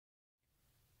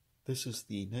This is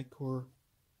the Nitecore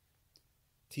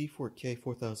T4K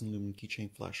 4000 lumen keychain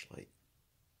flashlight.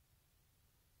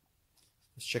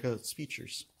 Let's check out its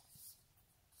features.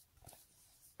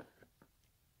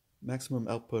 Maximum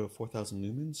output of 4000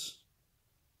 lumens,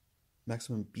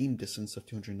 maximum beam distance of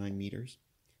 209 meters,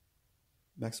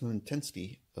 maximum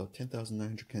intensity of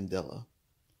 10,900 candela,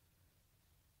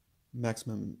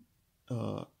 maximum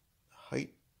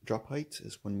drop height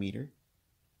is 1 meter.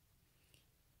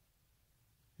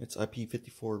 It's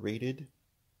IP54 rated.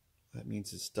 That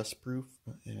means it's dustproof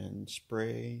and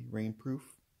spray rainproof.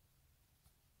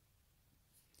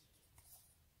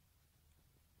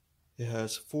 It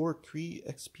has 4 CREE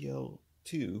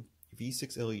XPL2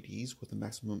 V6 LEDs with a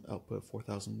maximum output of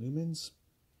 4000 lumens.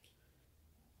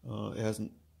 It has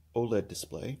an OLED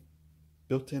display,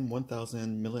 built-in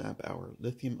 1000 mAh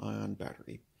lithium-ion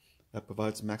battery that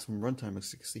provides a maximum runtime of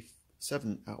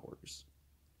 67 hours.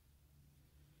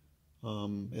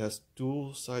 It has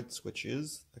dual side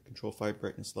switches that control 5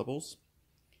 brightness levels,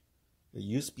 a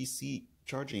USB-C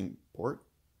charging port,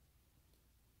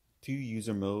 2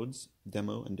 user modes,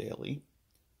 demo and daily,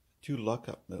 2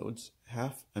 lockup modes,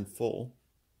 half and full,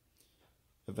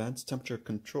 advanced temperature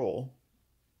control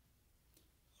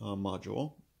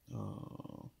module,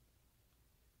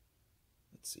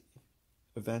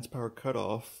 advanced power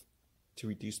cutoff to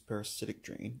reduce parasitic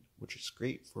drain, which is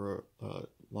great for a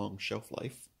long shelf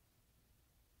life.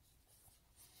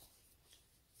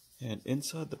 And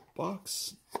inside the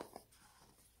box,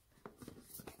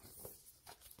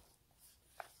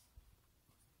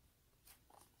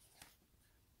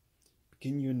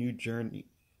 begin your new journey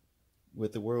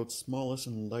with the world's smallest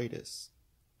and lightest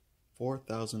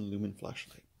 4000 lumen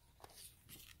flashlight.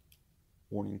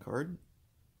 Warning card.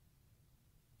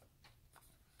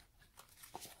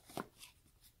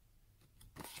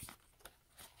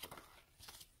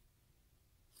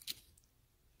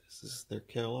 This is their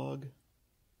catalog.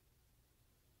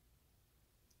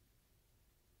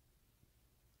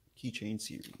 Keychain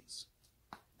series.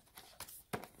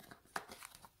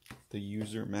 The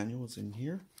user manual is in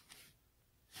here.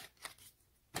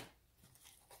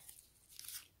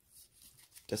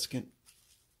 Desiccant.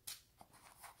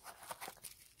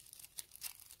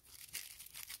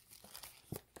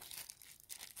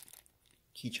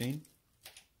 Keychain.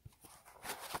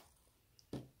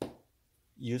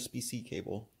 USB-C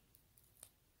cable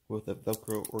with a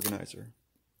Velcro organizer.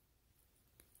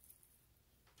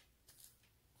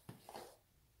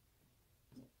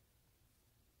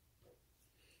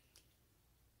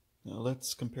 Now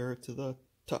let's compare it to the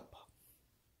TUP.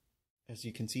 As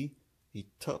you can see, the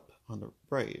TUP on the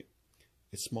right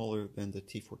is smaller than the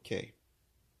T4K.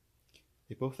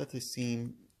 They both have the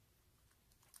same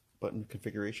button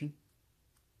configuration,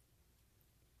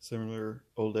 similar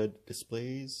OLED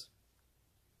displays.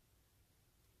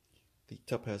 The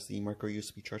TUP has the micro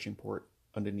USB charging port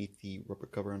underneath the rubber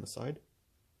cover on the side.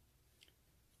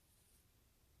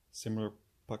 Similar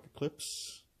pocket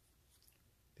clips.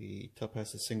 The TUP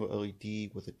has a single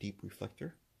LED with a deep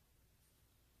reflector.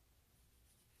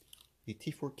 The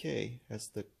T4K has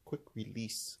the quick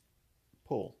release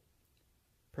pull.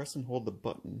 Press and hold the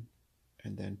button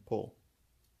and then pull.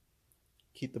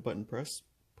 Keep the button pressed,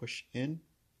 push in,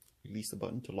 release the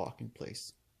button to lock in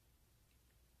place.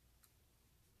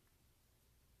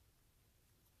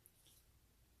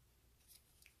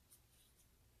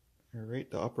 Alright,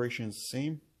 the operation is the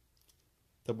same.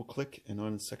 Double click and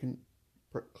on the second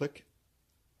click,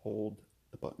 hold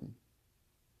the button.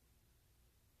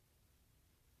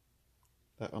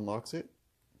 That unlocks it.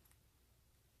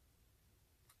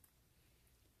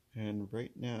 And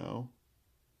right now,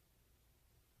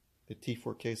 the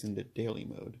T4K is in the daily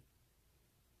mode.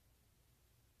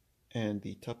 And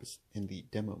the TUP is in the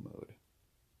demo mode.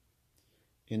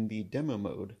 In the demo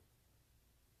mode,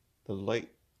 the light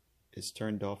is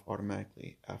turned off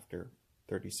automatically after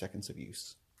 30 seconds of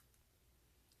use.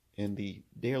 In the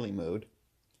daily mode,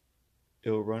 it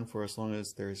will run for as long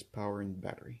as there is power in the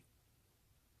battery.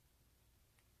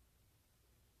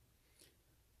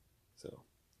 So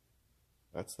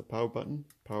that's the power button,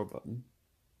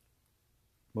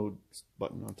 mode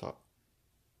button on top.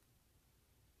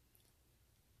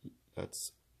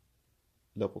 That's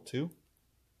level 2.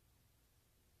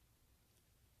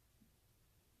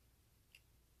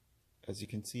 As you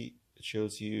can see, it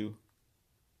shows you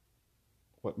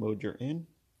what mode you're in,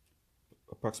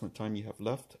 approximate time you have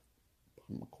left,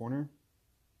 bottom corner.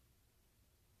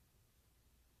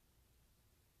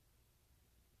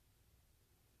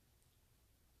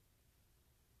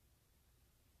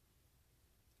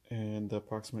 And the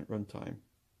approximate runtime.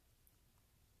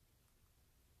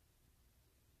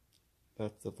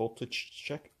 That's the voltage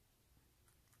check.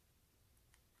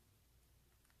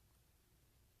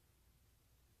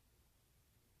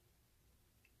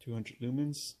 200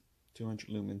 lumens, 200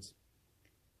 lumens.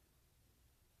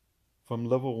 From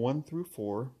level 1 through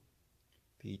 4,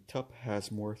 the TUP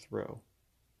has more throw.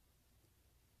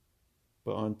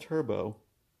 But on turbo,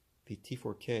 the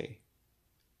T4K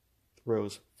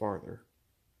throws farther.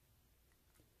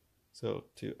 So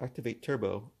to activate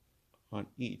turbo on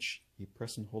each, you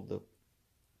press and hold the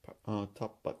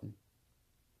top button.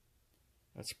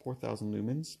 That's 4,000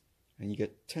 lumens, and you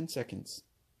get 10 seconds.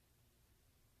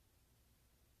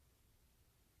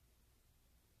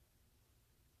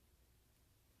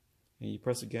 And you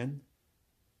press again,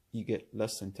 you get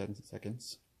less than 10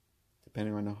 seconds,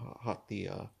 depending on how hot the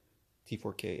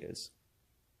T4K is.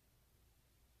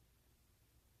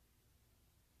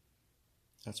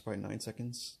 That's probably 9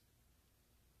 seconds.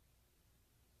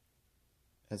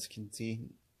 As you can see,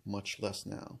 much less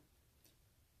now.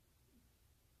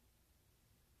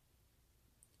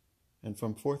 And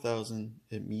from 4,000,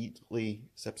 it immediately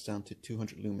steps down to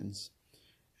 200 lumens,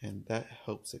 and that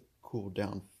helps it cool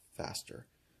down faster.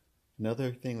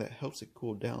 Another thing that helps it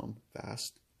cool down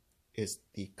fast is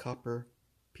the copper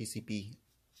PCB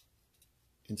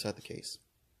inside the case.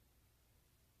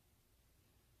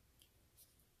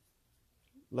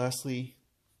 Lastly,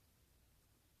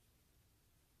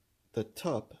 the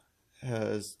TUP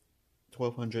has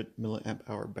 1200 milliamp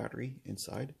hour battery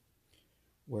inside,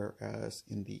 whereas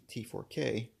in the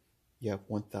T4K you have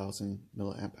 1000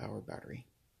 milliamp hour battery.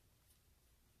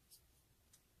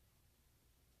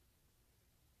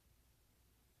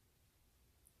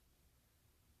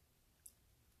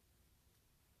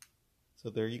 So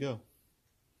there you go.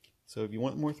 So if you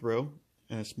want more throw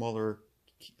and a smaller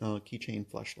keychain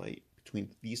flashlight between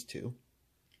these two,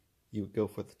 you would go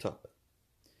for the TUP.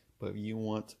 But if you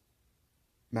want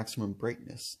maximum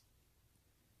brightness,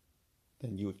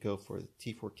 then you would go for the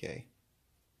T4K.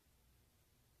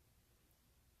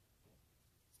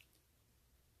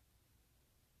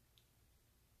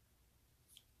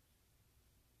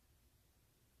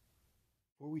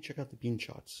 Before we check out the beam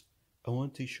shots, I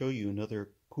want to show you another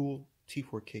cool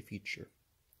T4K feature.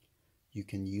 You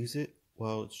can use it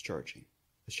while it's charging.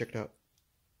 Let's check it out.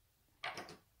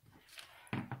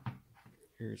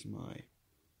 Here's my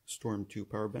Storm 2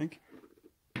 power bank.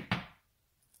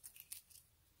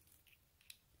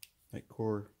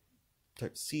 Nitecore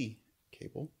Type C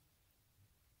cable.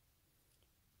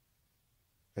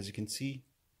 As you can see,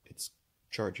 it's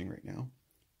charging right now,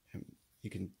 and you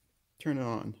can turn it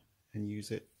on and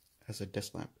use it as a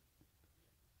desk lamp.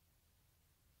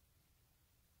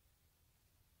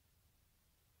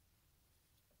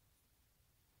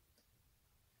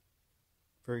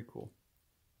 Very cool.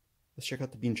 Let's check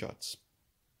out the beam shots.